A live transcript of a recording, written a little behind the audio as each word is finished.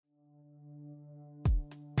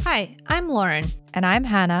Hi, I'm Lauren. And I'm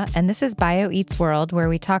Hannah, and this is Bio Eats World, where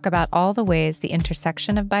we talk about all the ways the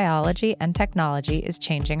intersection of biology and technology is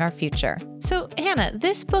changing our future. So, Hannah,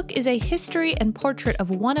 this book is a history and portrait of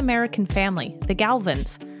one American family, the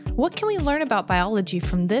Galvins. What can we learn about biology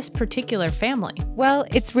from this particular family? Well,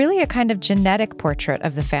 it's really a kind of genetic portrait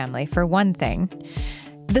of the family, for one thing.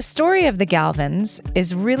 The story of the Galvins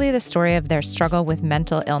is really the story of their struggle with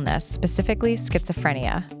mental illness, specifically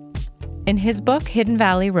schizophrenia. In his book, Hidden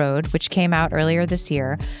Valley Road, which came out earlier this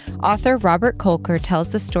year, author Robert Kolker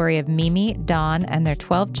tells the story of Mimi, Don, and their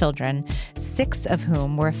 12 children, 6 of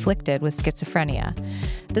whom were afflicted with schizophrenia.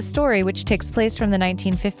 The story, which takes place from the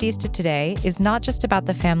 1950s to today, is not just about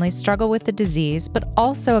the family's struggle with the disease, but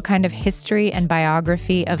also a kind of history and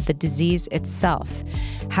biography of the disease itself.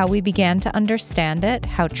 How we began to understand it,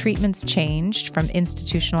 how treatments changed from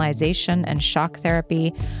institutionalization and shock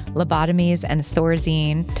therapy, lobotomies and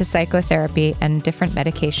Thorazine, to psychotherapy and different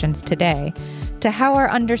medications today, to how our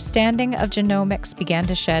understanding of genomics began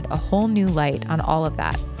to shed a whole new light on all of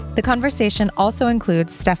that. The conversation also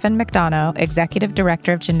includes Stefan McDonough, Executive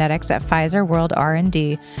Director of Genetics at Pfizer World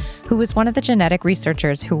R&D, who was one of the genetic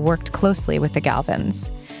researchers who worked closely with the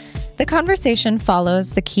Galvins. The conversation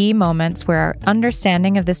follows the key moments where our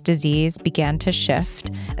understanding of this disease began to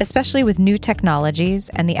shift, especially with new technologies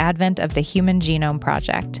and the advent of the Human Genome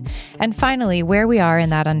Project, and finally, where we are in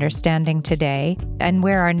that understanding today and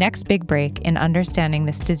where our next big break in understanding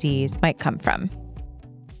this disease might come from.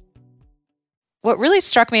 What really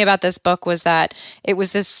struck me about this book was that it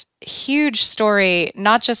was this huge story,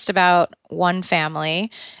 not just about one family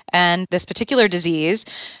and this particular disease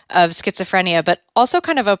of schizophrenia, but also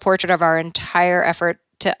kind of a portrait of our entire effort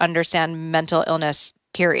to understand mental illness,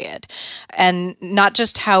 period. And not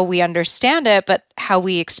just how we understand it, but how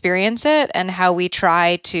we experience it and how we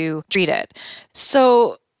try to treat it.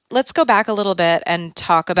 So let's go back a little bit and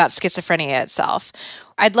talk about schizophrenia itself.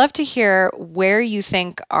 I'd love to hear where you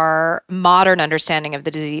think our modern understanding of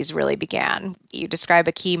the disease really began. You describe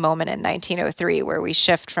a key moment in 1903 where we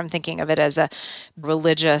shift from thinking of it as a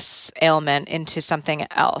religious ailment into something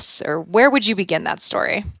else. Or where would you begin that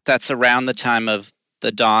story? That's around the time of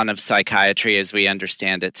the dawn of psychiatry as we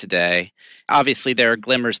understand it today. Obviously, there are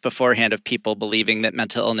glimmers beforehand of people believing that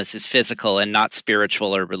mental illness is physical and not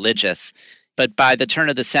spiritual or religious. But by the turn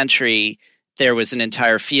of the century, there was an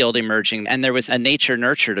entire field emerging, and there was a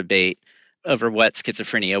nature-nurture debate over what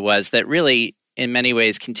schizophrenia was that really, in many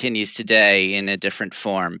ways, continues today in a different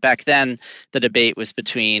form. Back then, the debate was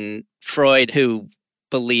between Freud, who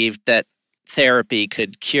believed that therapy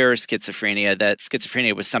could cure schizophrenia, that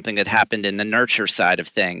schizophrenia was something that happened in the nurture side of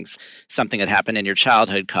things, something that happened in your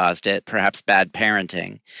childhood caused it, perhaps bad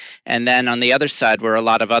parenting. And then on the other side were a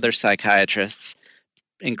lot of other psychiatrists,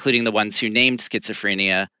 including the ones who named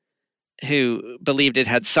schizophrenia, who believed it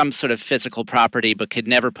had some sort of physical property but could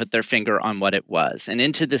never put their finger on what it was. And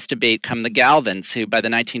into this debate come the Galvins, who by the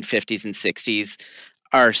 1950s and 60s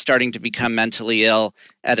are starting to become mentally ill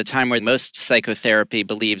at a time where most psychotherapy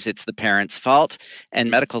believes it's the parent's fault,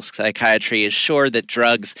 and medical psychiatry is sure that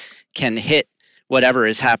drugs can hit whatever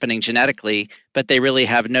is happening genetically, but they really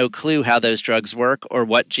have no clue how those drugs work or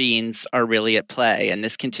what genes are really at play. And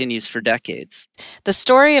this continues for decades. The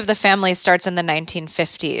story of the family starts in the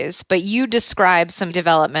 1950s, but you describe some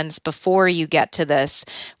developments before you get to this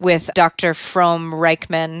with Dr. Frome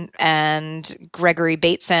Reichman and Gregory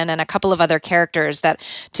Bateson and a couple of other characters that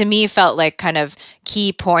to me felt like kind of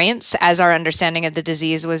key points as our understanding of the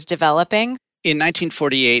disease was developing. In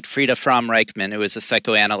 1948, Frieda Fromm-Reichmann, who was a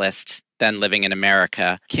psychoanalyst then living in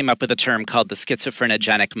America, came up with a term called the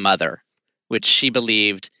schizophrenogenic mother, which she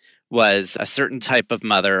believed was a certain type of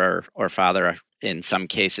mother or father in some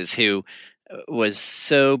cases who was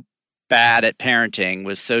so bad at parenting,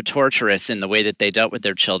 was so torturous in the way that they dealt with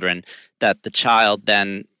their children, that the child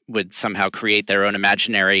then would somehow create their own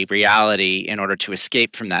imaginary reality in order to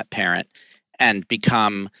escape from that parent and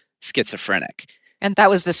become schizophrenic. And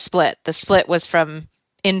that was the split. The split was from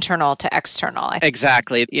internal to external.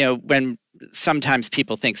 Exactly. When sometimes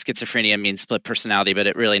people think schizophrenia means split personality, but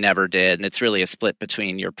it really never did. And it's really a split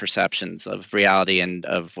between your perceptions of reality and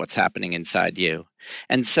of what's happening inside you.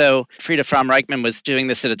 And so Frieda Fromm-Reichmann was doing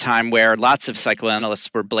this at a time where lots of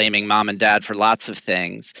psychoanalysts were blaming mom and dad for lots of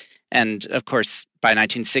things. And of course, by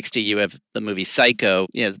 1960, you have the movie Psycho,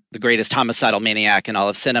 the greatest homicidal maniac in all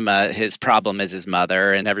of cinema. His problem is his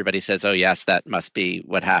mother. And everybody says, oh, yes, that must be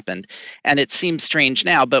what happened. And it seems strange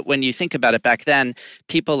now. But when you think about it back then,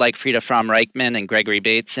 people like Frieda Fromm-Reichmann and Gregory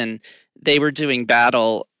Bateson, they were doing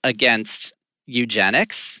battle against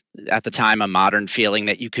eugenics. At the time, a modern feeling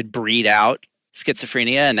that you could breed out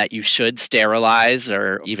schizophrenia and that you should sterilize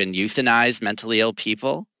or even euthanize mentally ill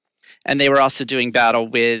people. And they were also doing battle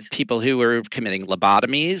with people who were committing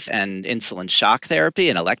lobotomies and insulin shock therapy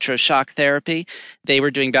and electroshock therapy. They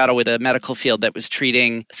were doing battle with a medical field that was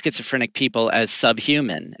treating schizophrenic people as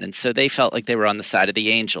subhuman. And so they felt like they were on the side of the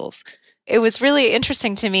angels. It was really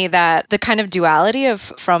interesting to me that the kind of duality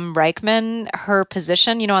of from Reichman, her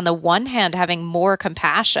position, on the one hand, having more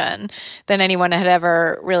compassion than anyone had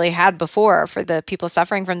ever really had before for the people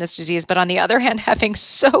suffering from this disease, but on the other hand, having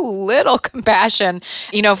so little compassion,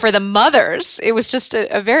 for the mothers. It was just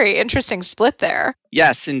a very interesting split there.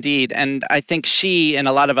 Yes, indeed. And I think she and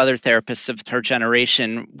a lot of other therapists of her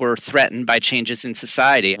generation were threatened by changes in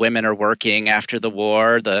society. Women are working after the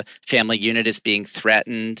war. The family unit is being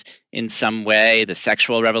threatened in some way. The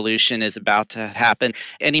sexual revolution is about to happen.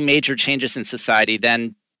 Any major changes in society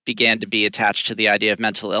then began to be attached to the idea of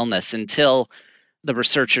mental illness until the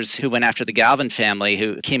researchers who went after the Galvin family,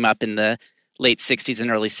 who came up in the late 60s and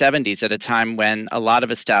early 70s at a time when a lot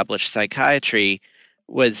of established psychiatry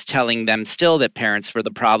was telling them still that parents were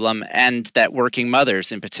the problem and that working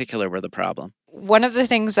mothers in particular were the problem. One of the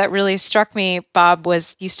things that really struck me, Bob,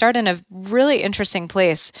 was you start in a really interesting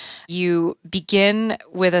place. You begin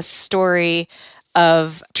with a story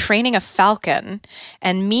of training a falcon,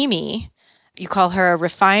 and Mimi, you call her a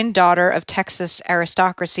refined daughter of Texas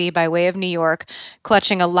aristocracy by way of New York,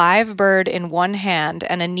 clutching a live bird in one hand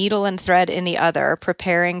and a needle and thread in the other,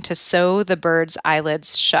 preparing to sew the bird's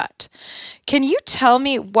eyelids shut. Can you tell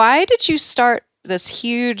me, why did you start this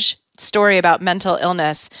huge story about mental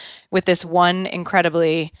illness with this one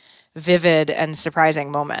incredibly vivid and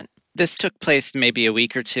surprising moment? This took place maybe a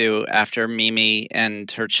week or two after Mimi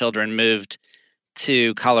and her children moved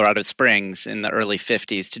to Colorado Springs in the early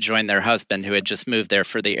 50s to join their husband, who had just moved there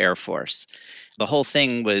for the Air Force. The whole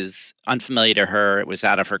thing was unfamiliar to her. It was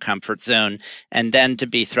out of her comfort zone. And then to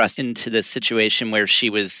be thrust into this situation where she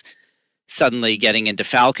was suddenly getting into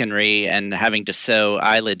falconry and having to sew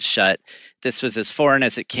eyelids shut, this was as foreign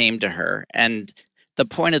as it came to her. And the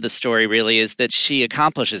point of the story really is that she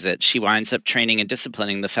accomplishes it. She winds up training and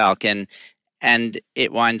disciplining the falcon, and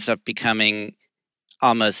it winds up becoming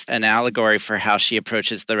almost an allegory for how she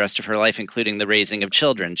approaches the rest of her life, including the raising of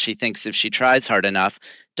children. She thinks if she tries hard enough,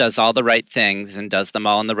 does all the right things, and does them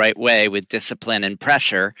all in the right way with discipline and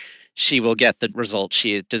pressure, she will get the result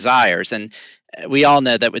she desires. And we all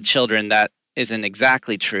know that with children, that isn't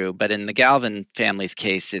exactly true, but in the Galvin family's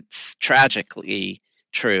case, it's tragically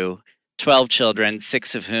true. 12 children,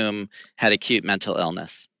 6 of whom had acute mental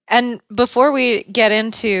illness. And before we get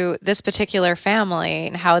into this particular family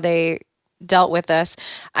and how they dealt with this,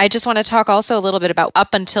 I just want to talk also a little bit about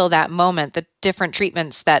up until that moment, the different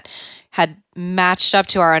treatments that had matched up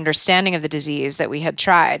to our understanding of the disease that we had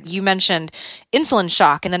tried. You mentioned insulin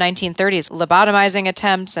shock in the 1930s, lobotomizing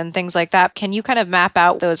attempts and things like that. Can you kind of map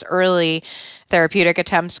out those early therapeutic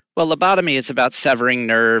attempts? Well, lobotomy is about severing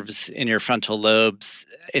nerves in your frontal lobes.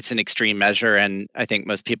 It's an extreme measure, and I think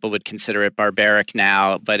most people would consider it barbaric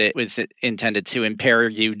now, but it was intended to impair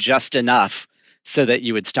you just enough so that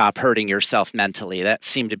you would stop hurting yourself mentally. That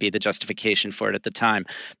seemed to be the justification for it at the time.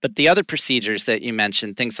 But the other procedures that you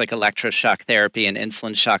mentioned, things like electroshock therapy and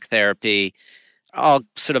insulin shock therapy, all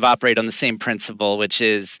sort of operate on the same principle, which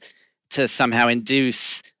is to somehow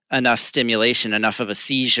induce enough stimulation, enough of a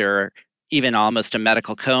seizure, even almost a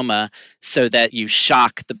medical coma, so that you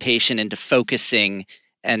shock the patient into focusing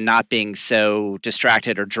and not being so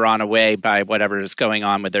distracted or drawn away by whatever is going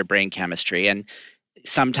on with their brain chemistry. And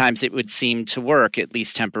sometimes it would seem to work, at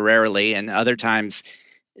least temporarily, and other times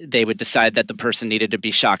they would decide that the person needed to be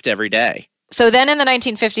shocked every day. So then in the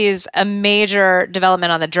 1950s, a major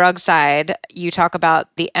development on the drug side, you talk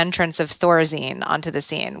about the entrance of Thorazine onto the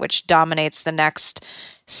scene, which dominates the next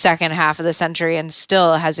second half of the century and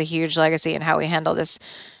still has a huge legacy in how we handle this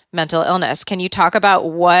mental illness. Can you talk about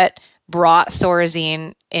what brought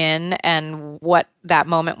Thorazine in and what that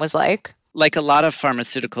moment was like? Like a lot of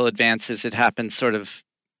pharmaceutical advances, it happened sort of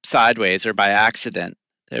sideways or by accident.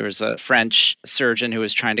 There was a French surgeon who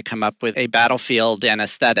was trying to come up with a battlefield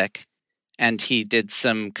anesthetic, and he did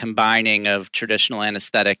some combining of traditional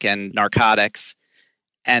anesthetic and narcotics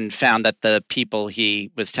and found that the people he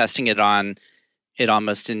was testing it on, it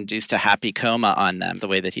almost induced a happy coma on them, the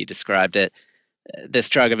way that he described it. This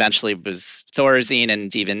drug eventually was Thorazine,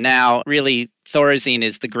 and even now, really, Thorazine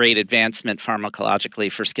is the great advancement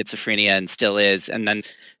pharmacologically for schizophrenia and still is. And then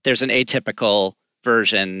there's an atypical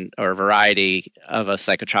version or variety of a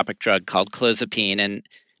psychotropic drug called clozapine. And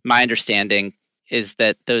my understanding is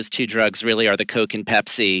that those two drugs really are the Coke and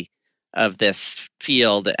Pepsi of this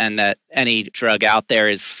field, and that any drug out there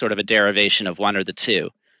is sort of a derivation of one or the two.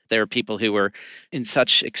 There are people who were in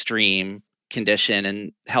such extreme condition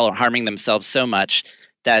and harming themselves so much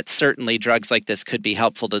that certainly drugs like this could be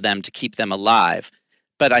helpful to them to keep them alive.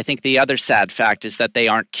 But I think the other sad fact is that they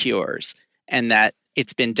aren't cures, and that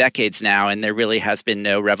it's been decades now, and there really has been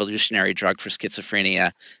no revolutionary drug for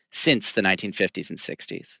schizophrenia since the 1950s and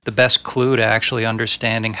 60s. The best clue to actually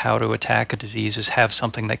understanding how to attack a disease is have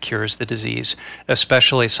something that cures the disease,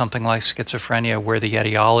 especially something like schizophrenia, where the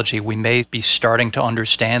etiology, we may be starting to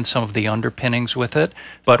understand some of the underpinnings with it,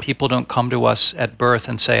 but people don't come to us at birth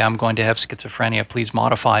and say, I'm going to have schizophrenia, please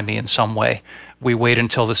modify me in some way. We wait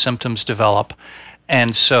until the symptoms develop.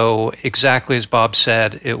 And so, exactly as Bob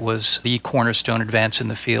said, it was the cornerstone advance in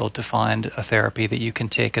the field to find a therapy that you can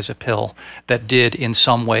take as a pill that did, in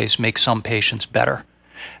some ways, make some patients better.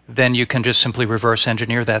 Then you can just simply reverse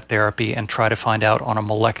engineer that therapy and try to find out on a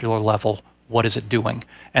molecular level, what is it doing?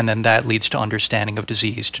 And then that leads to understanding of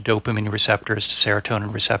disease, to dopamine receptors, to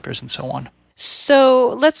serotonin receptors, and so on.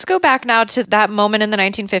 So let's go back now to that moment in the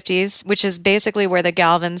 1950s, which is basically where the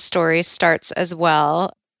Galvin story starts as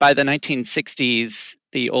well. By the 1960s,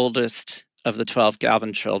 the oldest of the 12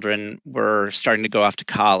 Galvin children were starting to go off to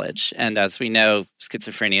college. And as we know,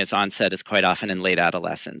 schizophrenia's onset is quite often in late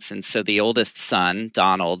adolescence. And so the oldest son,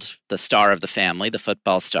 Donald, the star of the family, the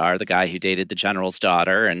football star, the guy who dated the general's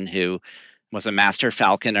daughter and who was a master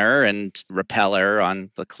falconer and rappeller on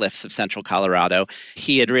the cliffs of central Colorado,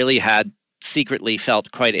 he had really secretly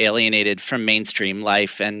felt quite alienated from mainstream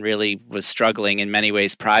life and really was struggling in many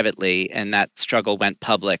ways privately, and that struggle went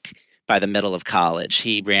public by the middle of college.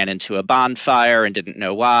 He ran into a bonfire and didn't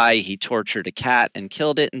know why. He tortured a cat and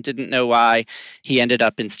killed it and didn't know why. He ended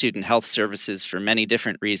up in student health services for many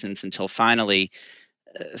different reasons until finally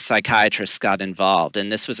psychiatrists got involved.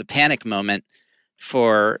 And this was a panic moment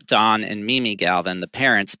for Don and Mimi Galvin, the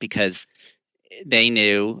parents, because they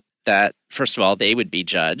knew that, first of all, they would be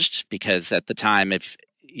judged, because at the time, if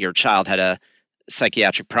your child had a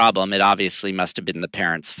psychiatric problem, it obviously must have been the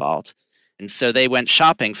parents' fault. And so they went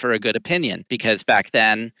shopping for a good opinion, because back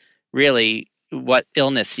then, really, what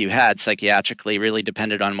illness you had psychiatrically really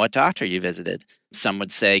depended on what doctor you visited. Some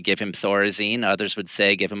would say, give him Thorazine. Others would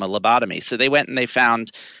say, give him a lobotomy. So they went and they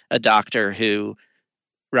found a doctor who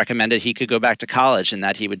recommended he could go back to college and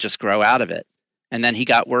that he would just grow out of it. And then he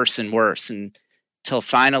got worse and worse, until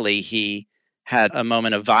finally he had a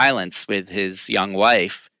moment of violence with his young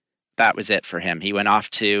wife. That was it for him. He went off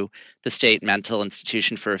to the state mental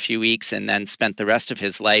institution for a few weeks and then spent the rest of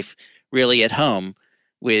his life really at home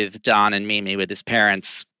with Don and Mimi, with his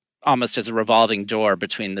parents, almost as a revolving door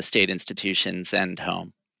between the state institutions and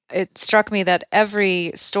home. It struck me that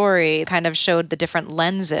every story kind of showed the different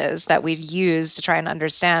lenses that we'd use to try and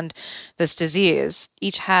understand this disease.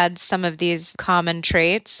 Each had some of these common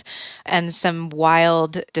traits and some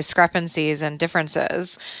wild discrepancies and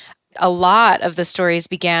differences. A lot of the stories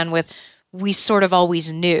began with, we sort of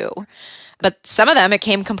always knew. But some of them, it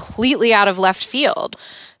came completely out of left field.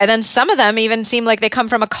 And then some of them even seem like they come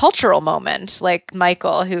from a cultural moment, like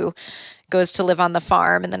Michael, who goes to live on the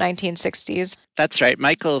farm in the 1960s. That's right.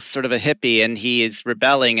 Michael's sort of a hippie, and he is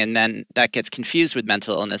rebelling, and then that gets confused with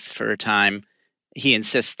mental illness for a time. He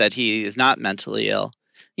insists that he is not mentally ill.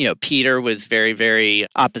 You know, Peter was very, very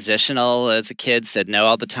oppositional as a kid, said no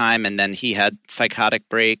all the time, and then he had psychotic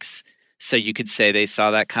breaks. So you could say they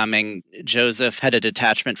saw that coming. Joseph had a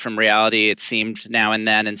detachment from reality, it seemed, now and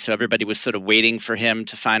then. And so everybody was sort of waiting for him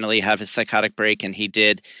to finally have his psychotic break, and he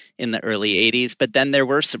did in the early 80s. But then there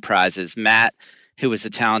were surprises. Matt, who was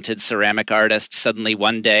a talented ceramic artist, suddenly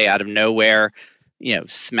one day out of nowhere,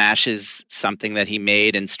 smashes something that he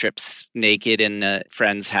made and strips naked in a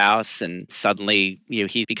friend's house. And suddenly,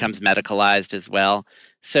 he becomes medicalized as well.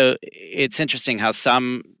 So it's interesting how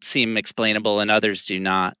some seem explainable and others do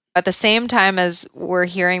not. At the same time as we're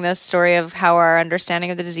hearing this story of how our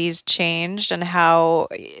understanding of the disease changed and how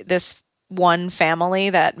this one family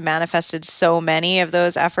that manifested so many of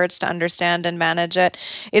those efforts to understand and manage it,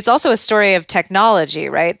 it's also a story of technology,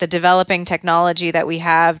 right? The developing technology that we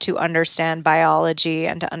have to understand biology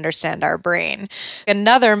and to understand our brain.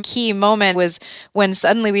 Another key moment was when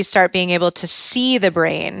suddenly we start being able to see the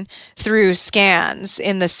brain through scans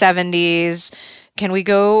in the 70s. Can we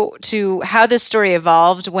go to how this story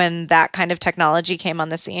evolved when that kind of technology came on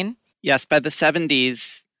the scene? Yes, by the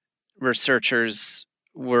 70s, researchers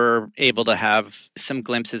were able to have some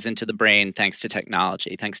glimpses into the brain thanks to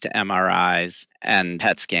technology, thanks to MRIs and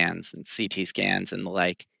PET scans and CT scans and the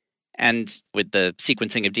like. And with the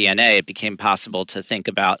sequencing of DNA, it became possible to think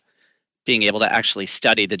about being able to actually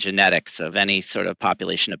study the genetics of any sort of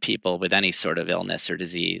population of people with any sort of illness or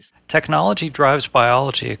disease. Technology drives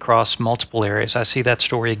biology across multiple areas. I see that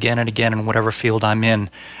story again and again in whatever field I'm in.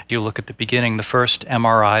 You look at the beginning, the first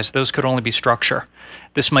MRIs, those could only be structure.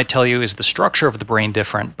 This might tell you, is the structure of the brain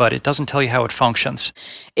different, but it doesn't tell you how it functions.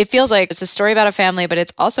 It feels like it's a story about a family, but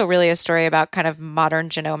it's also really a story about kind of modern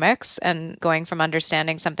genomics and going from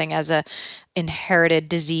understanding something as a inherited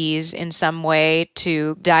disease in some way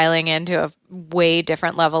to dialing into a way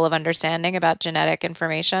different level of understanding about genetic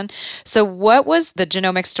information. So what was the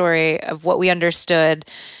genomic story of what we understood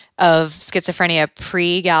of schizophrenia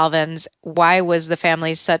pre-Galvin's? Why was the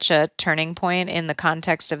family such a turning point in the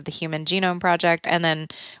context of the Human Genome Project? And then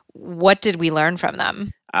what did we learn from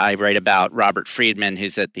them? I write about Robert Friedman,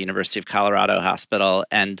 who's at the University of Colorado Hospital,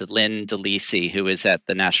 and Lynn DeLisi, who is at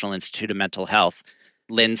the National Institute of Mental Health.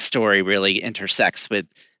 Lynn's story really intersects with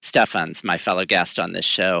Stefan's, my fellow guest on this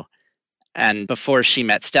show. And before she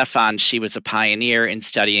met Stefan, she was a pioneer in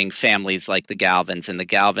studying families like the Galvins, and the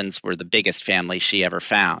Galvins were the biggest family she ever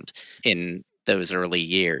found in those early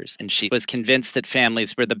years. And she was convinced that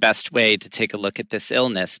families were the best way to take a look at this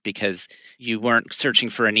illness because you weren't searching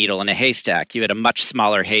for a needle in a haystack. You had a much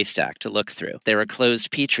smaller haystack to look through. They were a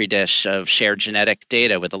closed petri dish of shared genetic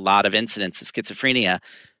data with a lot of incidents of schizophrenia.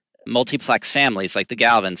 Multiplex families like the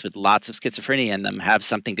Galvins with lots of schizophrenia in them have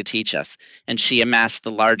something to teach us. And she amassed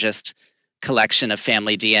the largest collection of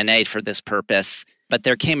family DNA for this purpose. But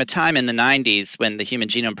there came a time in the 90s when the Human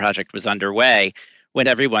Genome Project was underway when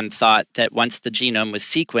everyone thought that once the genome was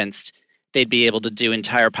sequenced, they'd be able to do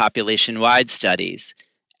entire population-wide studies,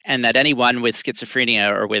 and that anyone with schizophrenia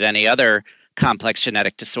or with any other complex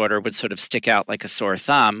genetic disorder would sort of stick out like a sore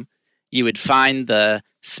thumb. You would find the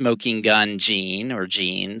smoking gun gene or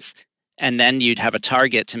genes, and then you'd have a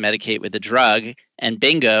target to medicate with a drug, and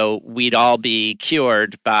bingo, we'd all be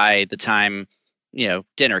cured by the time,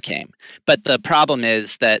 dinner came. But the problem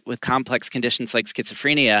is that with complex conditions like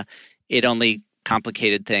schizophrenia, it only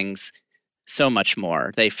complicated things so much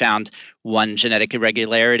more. They found one genetic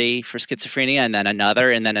irregularity for schizophrenia, and then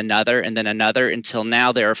another, and then another, and then another, until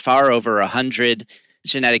now there are far over 100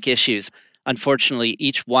 genetic issues. Unfortunately,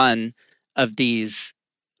 each one of these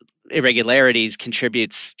irregularities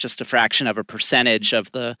contributes just a fraction of a percentage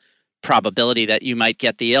of the probability that you might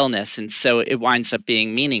get the illness, and so it winds up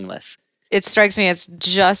being meaningless. It strikes me as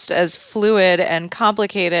just as fluid and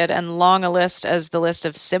complicated and long a list as the list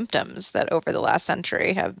of symptoms that over the last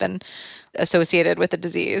century have been associated with the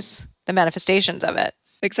disease, the manifestations of it.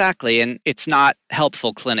 Exactly, and it's not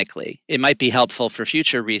helpful clinically. It might be helpful for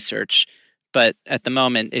future research, but at the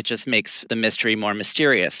moment it just makes the mystery more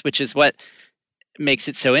mysterious, which is what makes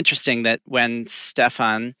it so interesting that when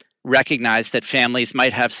Stefan recognized that families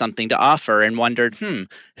might have something to offer and wondered,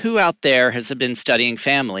 who out there has been studying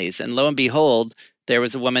families? And lo and behold, there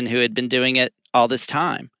was a woman who had been doing it all this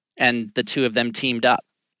time, and the two of them teamed up.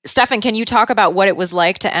 Stefan, can you talk about what it was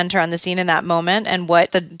like to enter on the scene in that moment and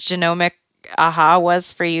what the genomic aha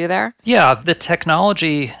was for you there? Yeah, the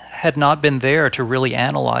technology had not been there to really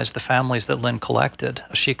analyze the families that Lynn collected.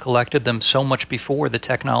 She collected them so much before the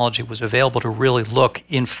technology was available to really look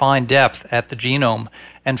in fine depth at the genome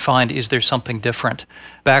and find, is there something different?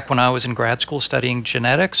 Back when I was in grad school studying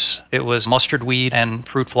genetics, it was mustard weed and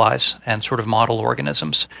fruit flies and sort of model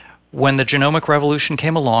organisms. When the genomic revolution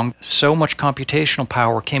came along, so much computational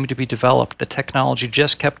power came to be developed. The technology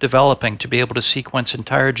just kept developing to be able to sequence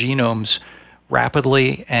entire genomes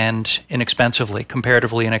rapidly and inexpensively,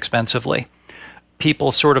 comparatively inexpensively.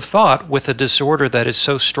 People sort of thought, with a disorder that is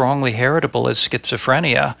so strongly heritable as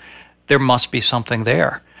schizophrenia, there must be something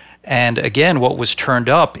there. And again, what was turned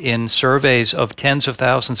up in surveys of tens of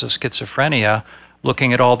thousands of schizophrenia,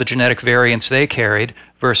 looking at all the genetic variants they carried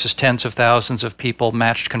versus tens of thousands of people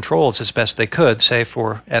matched controls as best they could, say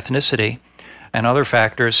for ethnicity and other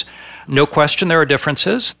factors. No question there are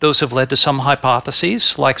differences. Those have led to some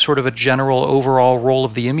hypotheses, like sort of a general overall role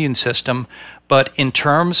of the immune system. But in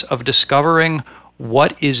terms of discovering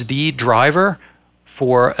what is the driver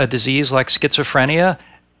for a disease like schizophrenia,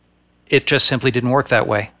 it just simply didn't work that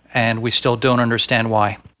way. And we still don't understand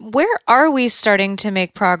why. Where are we starting to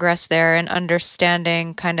make progress there in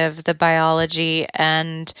understanding kind of the biology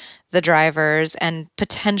and the drivers and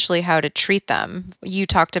potentially how to treat them? You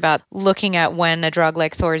talked about looking at when a drug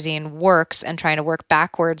like Thorazine works and trying to work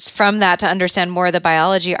backwards from that to understand more of the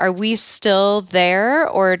biology. Are we still there,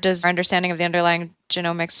 or does our understanding of the underlying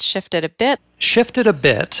genomics shifted a bit? Shifted a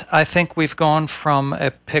bit. I think we've gone from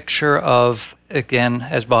a picture of, again,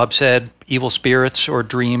 as Bob said, evil spirits or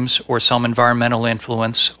dreams or some environmental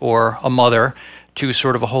influence or a mother, to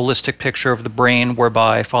sort of a holistic picture of the brain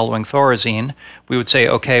whereby, following Thorazine, we would say,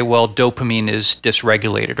 okay, well, dopamine is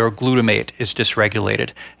dysregulated or glutamate is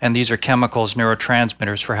dysregulated. And these are chemicals,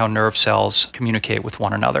 neurotransmitters for how nerve cells communicate with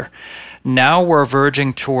one another. Now we're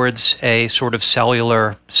verging towards a sort of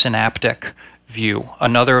cellular synaptic view.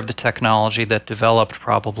 Another of the technology that developed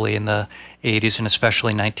probably in the 80s and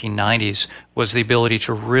especially 1990s was the ability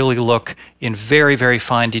to really look in very, very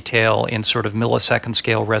fine detail in sort of millisecond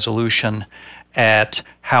scale resolution at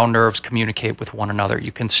how nerves communicate with one another.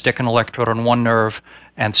 You can stick an electrode on one nerve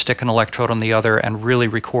and stick an electrode on the other and really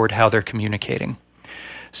record how they're communicating.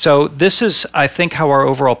 So this is, I think, how our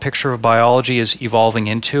overall picture of biology is evolving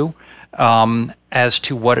into. As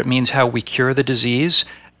to what it means, how we cure the disease.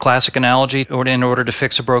 Classic analogy, in order to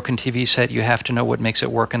fix a broken TV set, you have to know what makes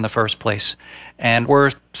it work in the first place. And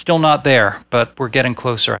we're still not there, but we're getting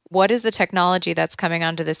closer. What is the technology that's coming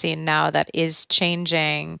onto the scene now that is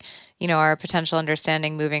changing, our potential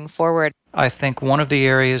understanding moving forward? I think one of the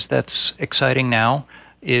areas that's exciting now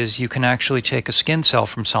is you can actually take a skin cell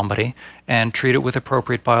from somebody and treat it with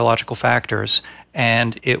appropriate biological factors,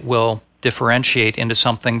 and it will differentiate into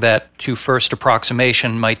something that, to first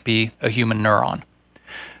approximation, might be a human neuron.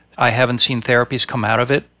 I haven't seen therapies come out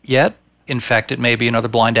of it yet. In fact, it may be another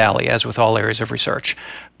blind alley, as with all areas of research.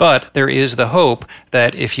 But there is the hope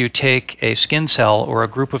that if you take a skin cell or a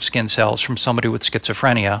group of skin cells from somebody with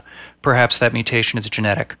schizophrenia, perhaps that mutation is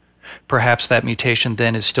genetic. Perhaps that mutation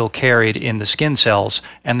then is still carried in the skin cells,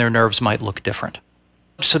 and their nerves might look different.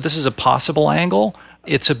 So this is a possible angle.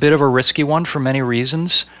 It's a bit of a risky one for many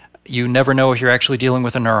reasons. You never know if you're actually dealing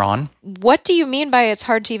with a neuron. What do you mean by it's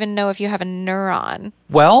hard to even know if you have a neuron?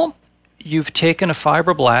 Well, you've taken a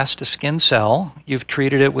fibroblast, a skin cell, you've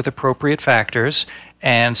treated it with appropriate factors,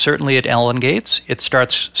 and certainly it elongates, it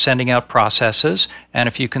starts sending out processes, and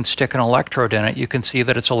if you can stick an electrode in it, you can see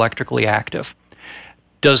that it's electrically active.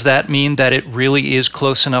 Does that mean that it really is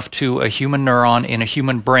close enough to a human neuron in a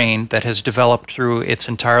human brain that has developed through its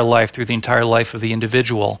entire life, through the entire life of the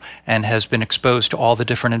individual, and has been exposed to all the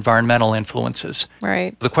different environmental influences?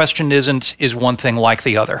 Right. The question isn't, is one thing like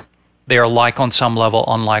the other? They are like on some level,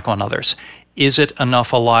 unlike on others. Is it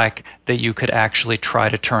enough alike that you could actually try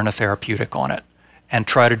to turn a therapeutic on it and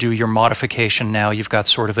try to do your modification? Now you've got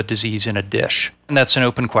sort of a disease in a dish. And that's an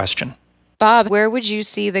open question. Bob, where would you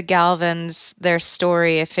see the Galvins, their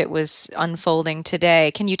story, if it was unfolding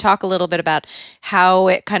today? Can you talk a little bit about how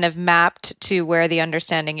it kind of mapped to where the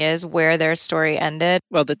understanding is, where their story ended?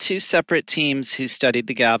 Well, the two separate teams who studied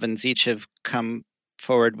the Galvins each have come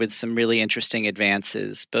forward with some really interesting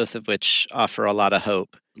advances, both of which offer a lot of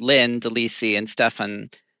hope. Lynn, DeLisi, and Stefan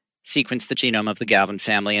sequenced the genome of the Galvin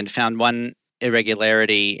family and found one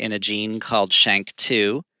irregularity in a gene called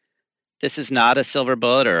SHANK2. This is not a silver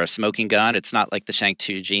bullet or a smoking gun. It's not like the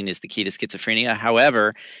SHANK2 gene is the key to schizophrenia.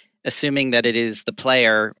 However, assuming that it is the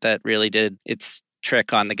player that really did its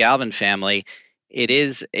trick on the Galvin family, it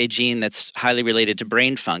is a gene that's highly related to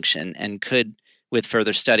brain function and could, with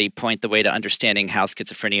further study, point the way to understanding how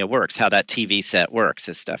schizophrenia works, how that TV set works,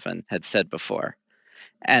 as Stefan had said before.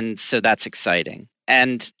 And so that's exciting.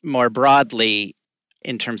 And more broadly,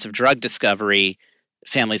 in terms of drug discovery,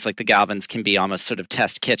 families like the Galvins can be almost sort of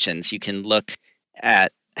test kitchens. You can look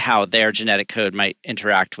at how their genetic code might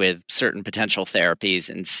interact with certain potential therapies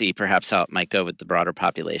and see perhaps how it might go with the broader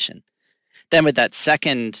population. Then with that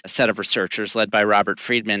second set of researchers led by Robert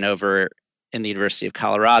Friedman over in the University of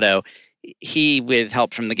Colorado, he, with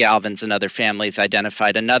help from the Galvins and other families,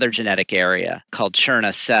 identified another genetic area called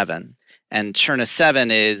CHRNA7. And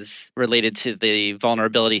CHRNA7 is related to the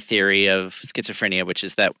vulnerability theory of schizophrenia, which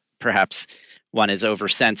is that perhaps one is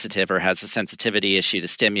oversensitive or has a sensitivity issue to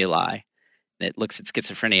stimuli. It looks at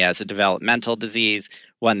schizophrenia as a developmental disease,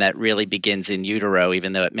 one that really begins in utero,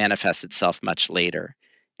 even though it manifests itself much later.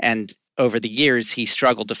 And over the years, he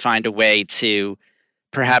struggled to find a way to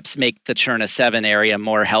perhaps make the CHRNA7 area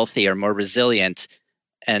more healthy or more resilient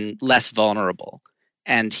and less vulnerable.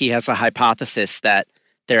 And he has a hypothesis that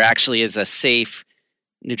there actually is a safe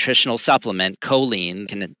nutritional supplement, choline,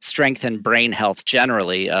 can strengthen brain health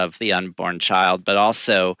generally of the unborn child, but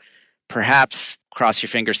also perhaps, cross your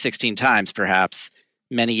fingers 16 times perhaps,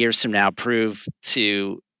 many years from now prove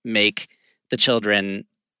to make the children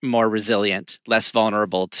more resilient, less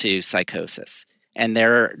vulnerable to psychosis. And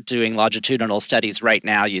they're doing longitudinal studies right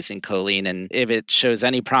now using choline, and if it shows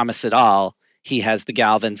any promise at all, he has the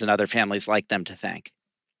Galvins and other families like them to thank.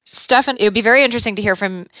 Stefan, it would be very interesting to hear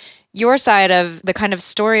from your side of the kind of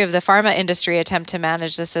story of the pharma industry attempt to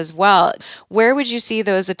manage this as well. Where would you see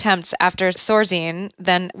those attempts after Thorazine?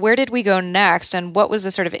 Then where did we go next? And what was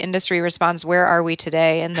the sort of industry response? Where are we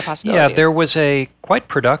today in the possibilities? Yeah, there was a quite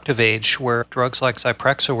productive age where drugs like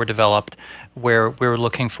Zyprexa were developed, where we were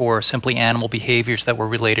looking for simply animal behaviors that were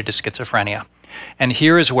related to schizophrenia. And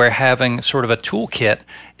here is where having sort of a toolkit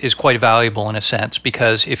is quite valuable in a sense,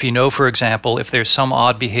 because if you know, for example, if there's some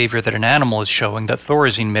odd behavior that an animal is showing that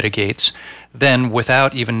Thorazine mitigates, then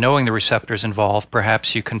without even knowing the receptors involved,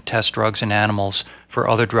 perhaps you can test drugs in animals for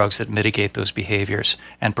other drugs that mitigate those behaviors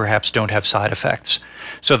and perhaps don't have side effects.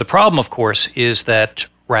 So the problem, of course, is that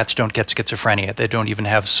rats don't get schizophrenia. They don't even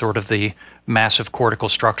have sort of the massive cortical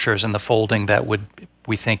structures and the folding that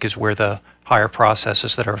we think is where the higher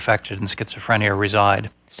processes that are affected in schizophrenia reside.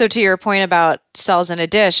 So to your point about cells in a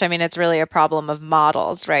dish, I mean, it's really a problem of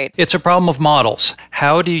models, right? It's a problem of models.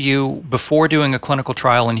 How do you, before doing a clinical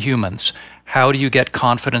trial in humans, how do you get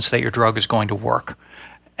confidence that your drug is going to work?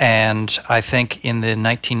 And I think in the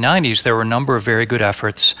 1990s, there were a number of very good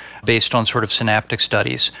efforts based on sort of synaptic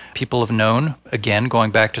studies. People have known, again,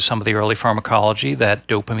 going back to some of the early pharmacology, that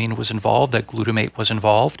dopamine was involved, that glutamate was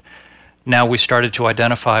involved. Now we started to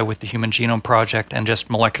identify with the Human Genome Project and just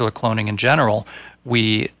molecular cloning in general,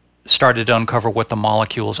 we started to uncover what the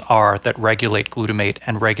molecules are that regulate glutamate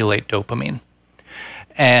and regulate dopamine.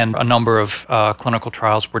 And a number of clinical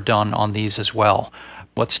trials were done on these as well.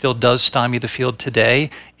 What still does stymie the field today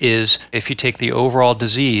is if you take the overall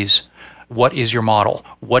disease, what is your model?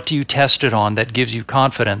 What do you test it on that gives you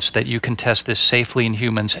confidence that you can test this safely in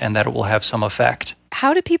humans and that it will have some effect?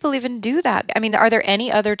 How do people even do that? I mean, are there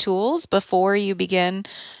any other tools before you begin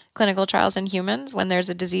clinical trials in humans when there's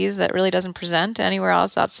a disease that really doesn't present anywhere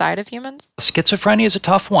else outside of humans? Schizophrenia is a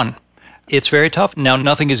tough one. It's very tough. Now,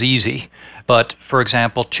 nothing is easy, but for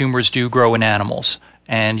example, tumors do grow in animals,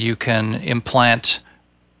 and you can implant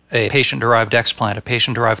a patient-derived explant, a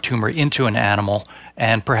patient-derived tumor into an animal,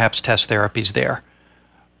 and perhaps test therapies there.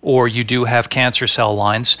 Or you do have cancer cell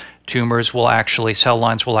lines. Cell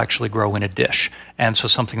lines will actually grow in a dish. And so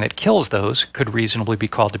something that kills those could reasonably be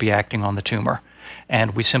called to be acting on the tumor.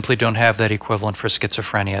 And we simply don't have that equivalent for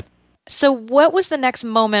schizophrenia. So what was the next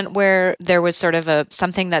moment where there was sort of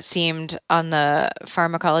something that seemed on the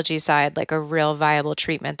pharmacology side like a real viable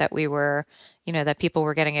treatment that that people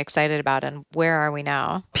were getting excited about, and where are we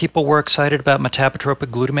now? People were excited about metabotropic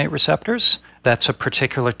glutamate receptors. That's a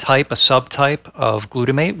particular type, a subtype of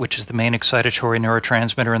glutamate, which is the main excitatory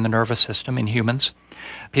neurotransmitter in the nervous system in humans.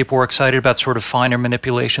 People were excited about sort of finer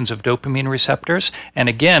manipulations of dopamine receptors. And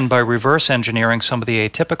again, by reverse engineering some of the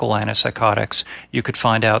atypical antipsychotics, you could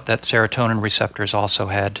find out that serotonin receptors also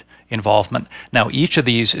had involvement. Now, each of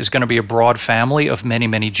these is going to be a broad family of many,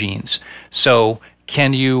 many genes. So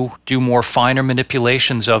can you do more finer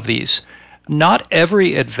manipulations of these? Not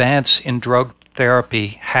every advance in drug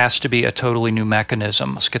therapy has to be a totally new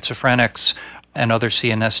mechanism. Schizophrenics and other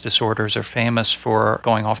CNS disorders are famous for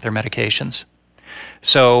going off their medications.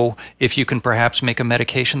 So if you can perhaps make a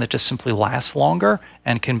medication that just simply lasts longer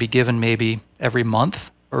and can be given maybe every month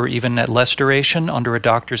or even at less duration under a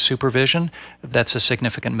doctor's supervision, that's a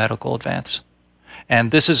significant medical advance. And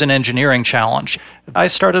this is an engineering challenge. I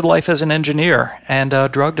started life as an engineer, and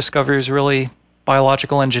drug discovery is really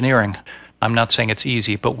biological engineering. I'm not saying it's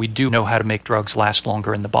easy, but we do know how to make drugs last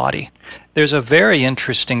longer in the body. There's a very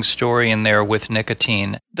interesting story in there with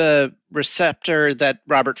nicotine. The receptor that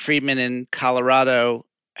Robert Friedman in Colorado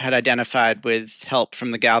had identified with help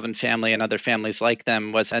from the Galvin family and other families like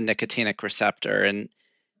them was a nicotinic receptor. And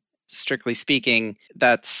strictly speaking,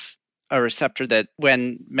 that's a receptor that,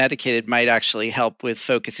 when medicated, might actually help with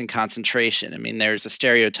focus and concentration. I mean, there's a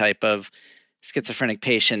stereotype of schizophrenic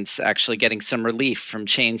patients actually getting some relief from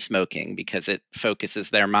chain smoking because it focuses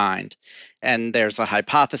their mind. And there's a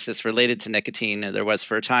hypothesis related to nicotine, there was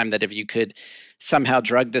for a time, that if you could somehow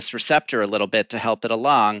drug this receptor a little bit to help it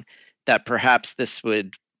along, that perhaps this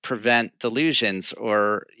would prevent delusions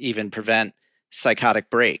or even prevent psychotic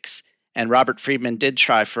breaks. And Robert Friedman did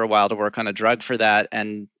try for a while to work on a drug for that,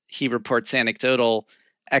 and he reports anecdotal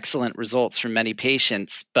excellent results from many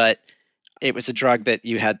patients, but it was a drug that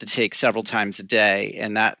you had to take several times a day,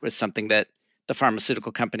 and that was something that the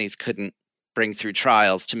pharmaceutical companies couldn't bring through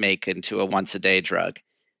trials to make into a once-a-day drug.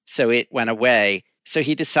 So it went away. So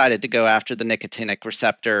he decided to go after the nicotinic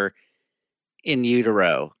receptor in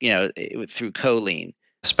utero, through choline.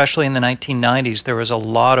 Especially in the 1990s, there was a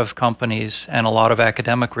lot of companies and a lot of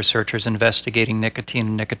academic researchers investigating nicotine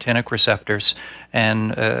and nicotinic receptors.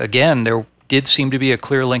 And again, there did seem to be a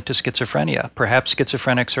clear link to schizophrenia. Perhaps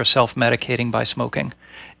schizophrenics are self-medicating by smoking.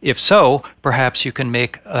 If so, perhaps you can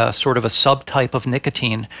make a sort of a subtype of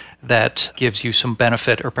nicotine that gives you some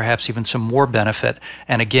benefit or perhaps even some more benefit.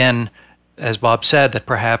 And again, as Bob said, that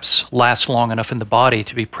perhaps lasts long enough in the body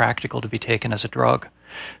to be practical to be taken as a drug.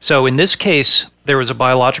 So in this case, there was a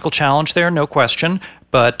biological challenge there, no question,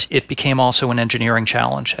 but it became also an engineering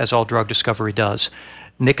challenge, as all drug discovery does.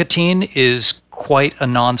 Nicotine is quite a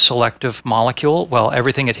non-selective molecule. Well,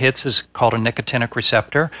 everything it hits is called a nicotinic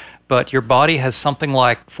receptor, but your body has something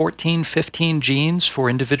like 14, 15 genes for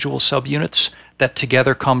individual subunits that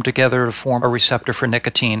together come together to form a receptor for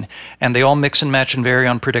nicotine, and they all mix and match in very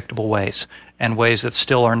unpredictable ways, and ways that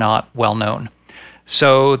still are not well known.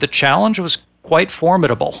 So the challenge was quite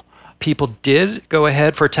formidable. People did go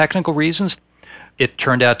ahead for technical reasons. It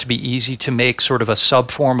turned out to be easy to make sort of a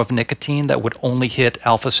subform of nicotine that would only hit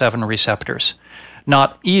alpha-7 receptors.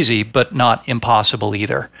 Not easy, but not impossible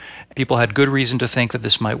either. People had good reason to think that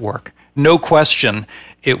this might work. No question,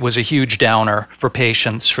 it was a huge downer for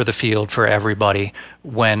patients, for the field, for everybody,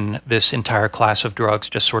 when this entire class of drugs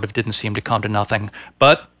just sort of didn't seem to come to nothing.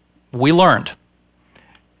 But we learned.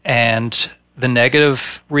 And the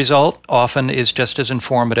negative result often is just as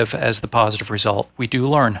informative as the positive result. We do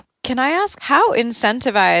learn. Can I ask, how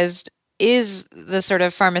incentivized is the sort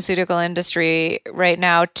of pharmaceutical industry right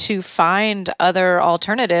now to find other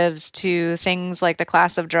alternatives to things like the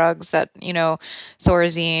class of drugs that,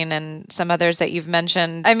 Thorazine and some others that you've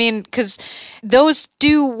mentioned? I mean, because those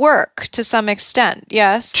do work to some extent,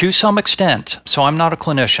 yes? To some extent. So I'm not a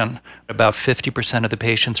clinician. About 50% of the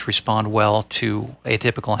patients respond well to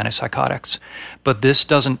atypical antipsychotics. But this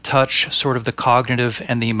doesn't touch sort of the cognitive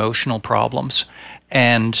and the emotional problems.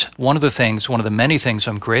 And one of the many things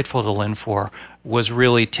I'm grateful to Lynn for was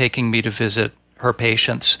really taking me to visit her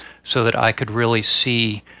patients so that I could really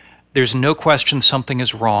see there's no question something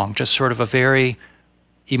is wrong, just sort of a very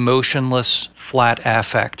emotionless, flat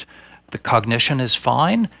affect. The cognition is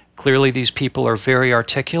fine. Clearly, these people are very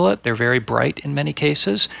articulate. They're very bright in many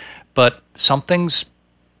cases, but something's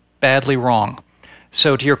badly wrong.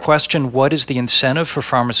 So to your question, what is the incentive for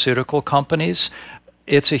pharmaceutical companies?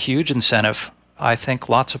 It's a huge incentive. I think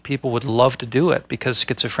lots of people would love to do it because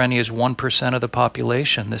schizophrenia is 1% of the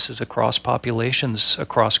population. This is across populations,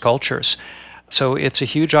 across cultures. So it's a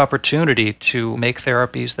huge opportunity to make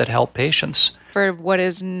therapies that help patients. For what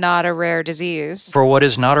is not a rare disease. For what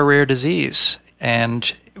is not a rare disease.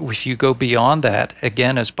 And if you go beyond that,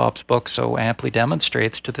 again, as Bob's book so amply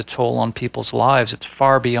demonstrates, to the toll on people's lives, it's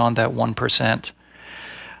far beyond that 1%.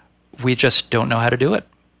 We just don't know how to do it.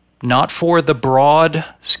 Not for the broad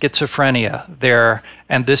schizophrenia there.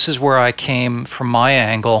 And this is where I came from my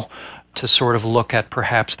angle to sort of look at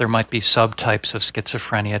perhaps there might be subtypes of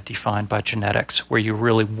schizophrenia defined by genetics where you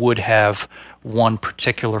really would have one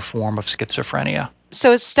particular form of schizophrenia.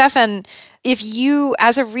 So, Stefan, if you,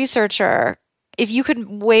 as a researcher, if you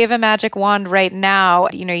could wave a magic wand right now,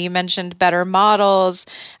 you mentioned better models.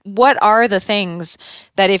 What are the things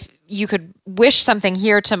that if you could wish something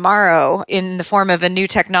here tomorrow in the form of a new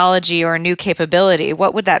technology or a new capability,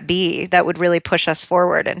 what would that be that would really push us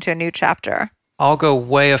forward into a new chapter? I'll go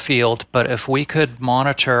way afield, but if we could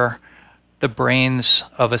monitor the brains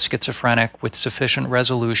of a schizophrenic with sufficient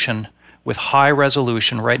resolution, with high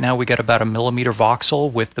resolution, right now we get about 1 millimeter voxel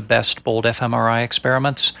with the best bold fMRI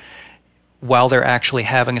experiments, while they're actually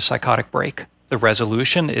having a psychotic break. The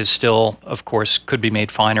resolution is still, of course, could be made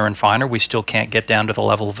finer and finer. We still can't get down to the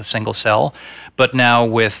level of a single cell. But now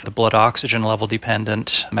with the blood oxygen level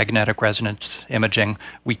dependent magnetic resonance imaging,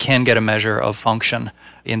 we can get a measure of function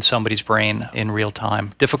in somebody's brain in real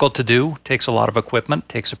time. Difficult to do, takes a lot of equipment,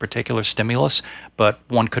 takes a particular stimulus, but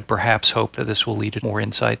one could perhaps hope that this will lead to more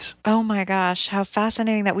insights. Oh my gosh, how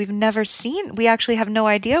fascinating that we've never seen. We actually have no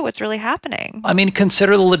idea what's really happening. I mean,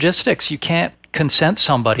 consider the logistics. You can't consent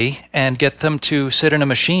somebody and get them to sit in a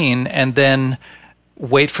machine and then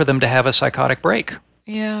wait for them to have a psychotic break.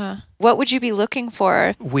 Yeah. What would you be looking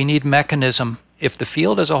for? We need mechanism. If the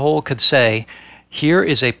field as a whole could say, here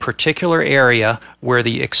is a particular area where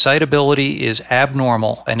the excitability is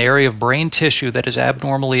abnormal, an area of brain tissue that is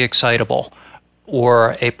abnormally excitable,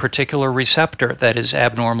 or a particular receptor that is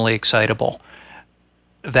abnormally excitable,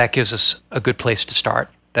 that gives us a good place to start.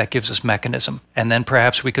 That gives us mechanism. And then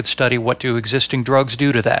perhaps we could study what do existing drugs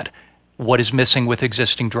do to that? What is missing with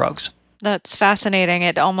existing drugs? That's fascinating.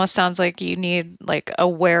 It almost sounds like you need like a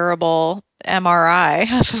wearable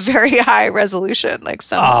MRI of a very high resolution, like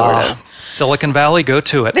some sort of... Silicon Valley, go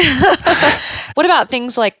to it. What about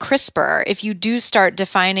things like CRISPR? If you do start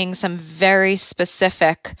defining some very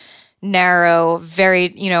specific, narrow, very,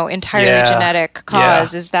 entirely genetic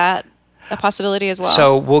cause, is that a possibility as well?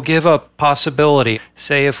 So we'll give a possibility.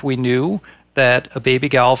 Say if we knew that a baby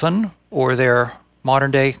Galvin or their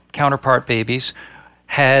modern day counterpart babies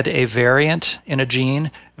had a variant in a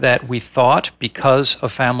gene that we thought, because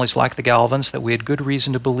of families like the Galvins, that we had good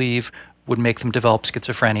reason to believe would make them develop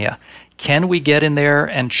schizophrenia. Can we get in there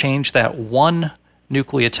and change that one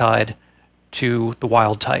nucleotide to the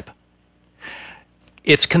wild type?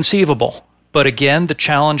 It's conceivable. But again, the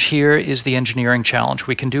challenge here is the engineering challenge.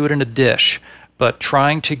 We can do it in a dish, but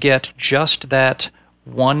trying to get just that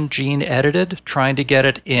one gene edited, trying to get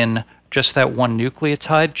it in just that one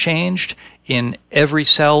nucleotide changed in every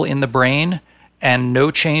cell in the brain and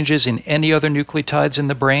no changes in any other nucleotides in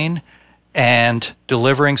the brain, and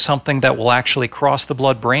delivering something that will actually cross the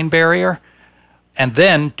blood-brain barrier, and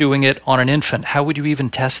then doing it on an infant. How would you even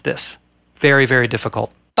test this? Very, very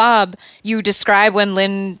difficult. Bob, you describe when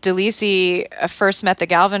Lynn DeLisi first met the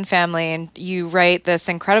Galvin family, and you write this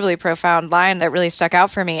incredibly profound line that really stuck out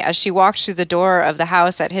for me. As she walked through the door of the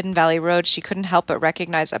house at Hidden Valley Road, she couldn't help but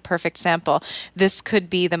recognize a perfect sample. This could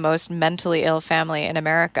be the most mentally ill family in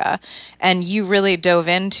America. And you really dove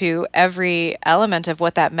into every element of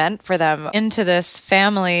what that meant for them, into this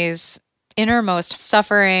family's innermost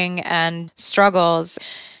suffering and struggles.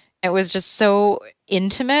 It was just so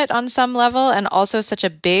intimate on some level, and also such a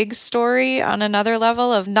big story on another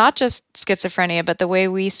level of not just schizophrenia, but the way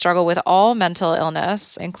we struggle with all mental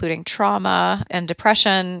illness, including trauma and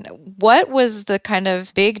depression. What was the kind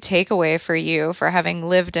of big takeaway for you for having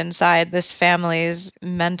lived inside this family's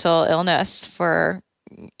mental illness for,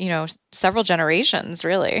 several generations,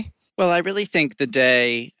 really? Well, I really think the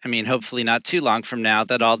day, hopefully not too long from now,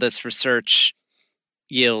 that all this research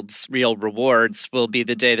yields real rewards will be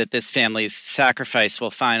the day that this family's sacrifice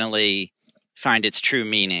will finally find its true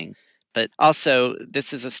meaning. But also,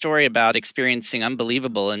 this is a story about experiencing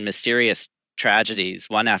unbelievable and mysterious tragedies,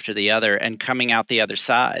 one after the other, and coming out the other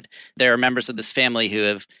side. There are members of this family who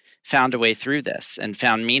have found a way through this and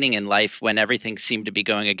found meaning in life when everything seemed to be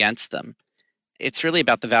going against them. It's really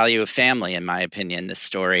about the value of family, in my opinion, this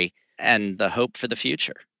story, and the hope for the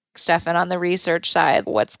future. Stefan, on the research side,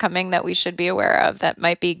 what's coming that we should be aware of that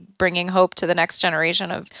might be bringing hope to the next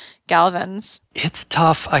generation of Galvins? It's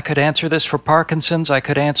tough. I could answer this for Parkinson's. I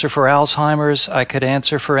could answer for Alzheimer's. I could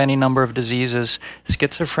answer for any number of diseases.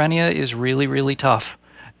 Schizophrenia is really, really tough.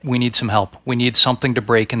 We need some help. We need something to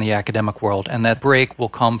break in the academic world, and that break will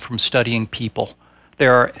come from studying people.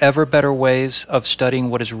 There are ever better ways of studying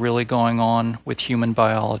what is really going on with human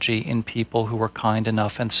biology in people who are kind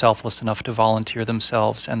enough and selfless enough to volunteer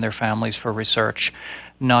themselves and their families for research.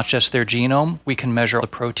 Not just their genome. We can measure the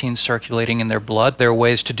proteins circulating in their blood. There are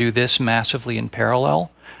ways to do this massively in parallel.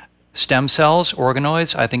 Stem cells,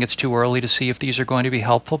 organoids, I think it's too early to see if these are going to be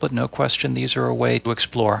helpful, but no question these are a way to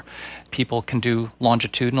explore. People can do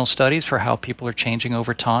longitudinal studies for how people are changing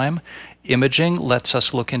over time. Imaging lets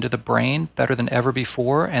us look into the brain better than ever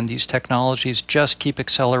before, and these technologies just keep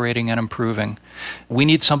accelerating and improving. We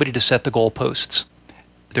need somebody to set the goalposts.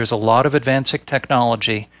 There's a lot of advancing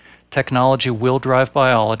technology. Technology will drive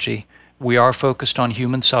biology. We are focused on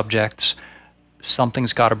human subjects.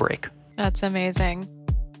 Something's got to break. That's amazing.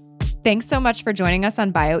 Thanks so much for joining us on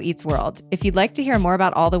Bio Eats World. If you'd like to hear more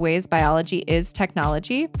about all the ways biology is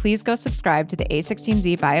technology, please go subscribe to the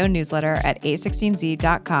A16Z Bio newsletter at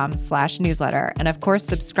a16z.com/newsletter. And of course,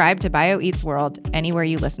 subscribe to Bio Eats World anywhere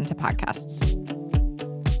you listen to podcasts.